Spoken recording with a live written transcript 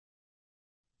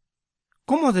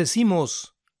¿Cómo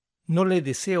decimos no le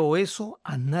deseo eso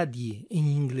a nadie en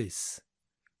inglés?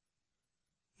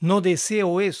 No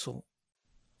deseo eso.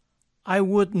 I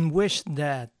wouldn't wish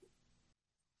that.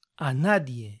 A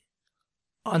nadie.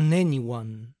 On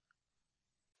anyone.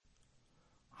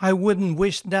 I wouldn't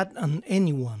wish that on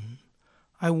anyone.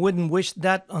 I wouldn't wish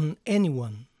that on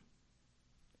anyone.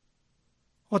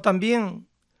 O también,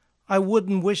 I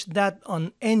wouldn't wish that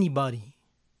on anybody.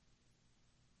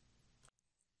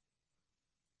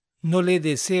 No le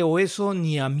deseo eso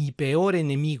ni a mi peor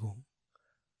enemigo.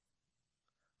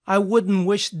 I wouldn't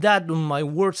wish that on my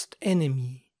worst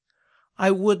enemy. I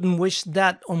wouldn't wish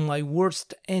that on my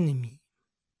worst enemy.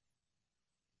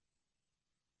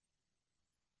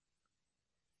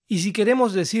 Y si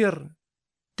queremos decir,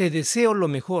 te deseo lo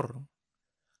mejor.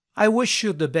 I wish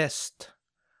you the best.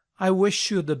 I wish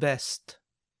you the best.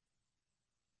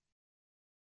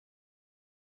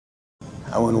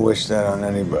 I wouldn't wish that on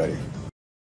anybody.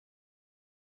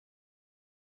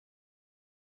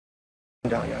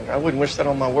 I wouldn't wish that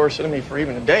on my worst enemy for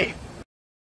even a day.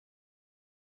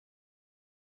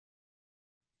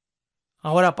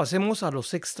 Ahora pasemos a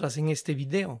los extras en este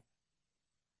video.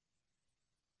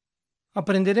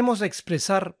 Aprenderemos a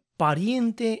expresar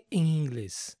pariente en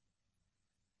inglés.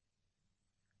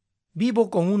 Vivo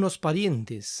con unos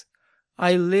parientes.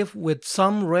 I live with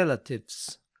some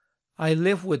relatives. I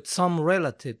live with some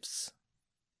relatives.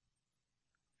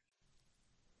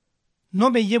 No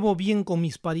me llevo bien con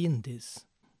mis parientes.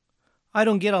 I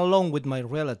don't get along with my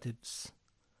relatives.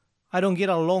 I don't get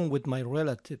along with my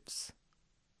relatives.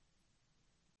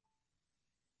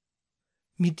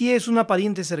 Mi tía es una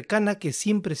pariente cercana que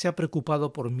siempre se ha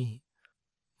preocupado por mí.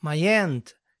 My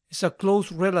aunt is a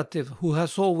close relative who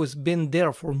has always been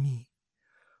there for me.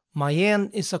 My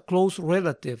aunt is a close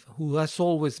relative who has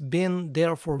always been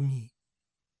there for me.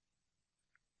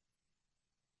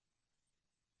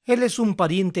 Él es un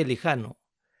pariente lejano.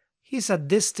 He's a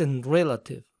distant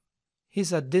relative.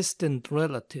 He's a distant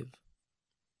relative.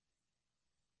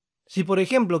 Si por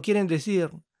ejemplo quieren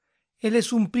decir, él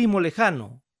es un primo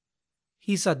lejano.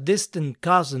 He's a distant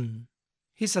cousin.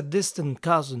 He's a distant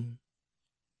cousin.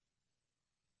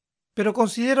 Pero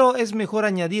considero es mejor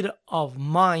añadir of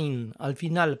mine al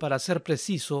final para ser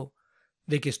preciso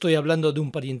de que estoy hablando de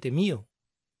un pariente mío.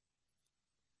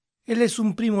 Él es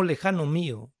un primo lejano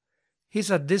mío. He's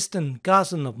a distant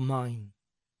cousin of mine.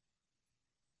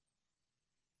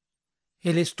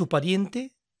 ¿Él es tu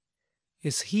pariente?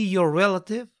 Is he your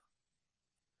relative?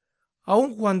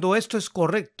 Aun cuando esto es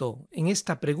correcto en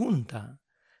esta pregunta,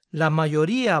 la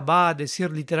mayoría va a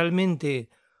decir literalmente,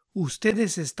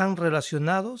 ¿ustedes están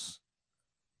relacionados?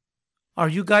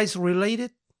 Are you guys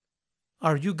related?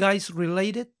 Are you guys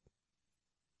related?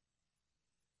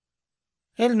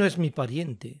 Él no es mi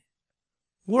pariente.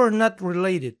 We're not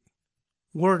related.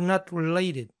 We're not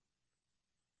related.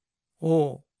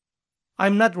 O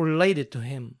I'm not related to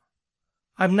him.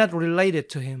 I'm not related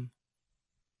to him.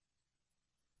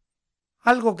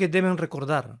 Algo que deben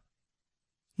recordar.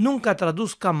 Nunca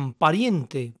traduzcan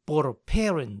pariente por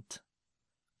parent.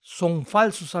 Son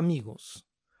falsos amigos.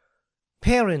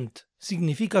 Parent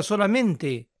significa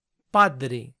solamente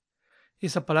padre.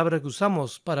 Esa palabra que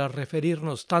usamos para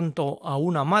referirnos tanto a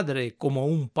una madre como a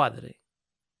un padre.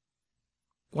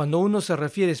 Cuando uno se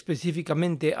refiere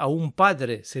específicamente a un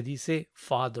padre, se dice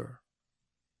father.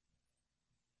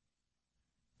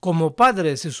 Como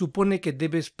padre se supone que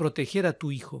debes proteger a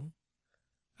tu hijo.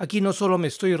 Aquí no solo me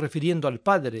estoy refiriendo al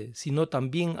padre, sino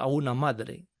también a una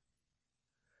madre.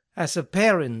 As a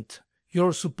parent,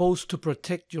 you're supposed to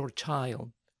protect your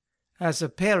child. As a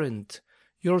parent,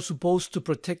 you're supposed to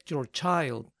protect your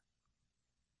child.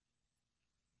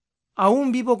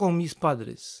 Aún vivo con mis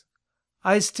padres.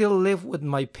 I still live with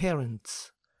my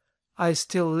parents. I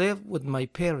still live with my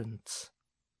parents.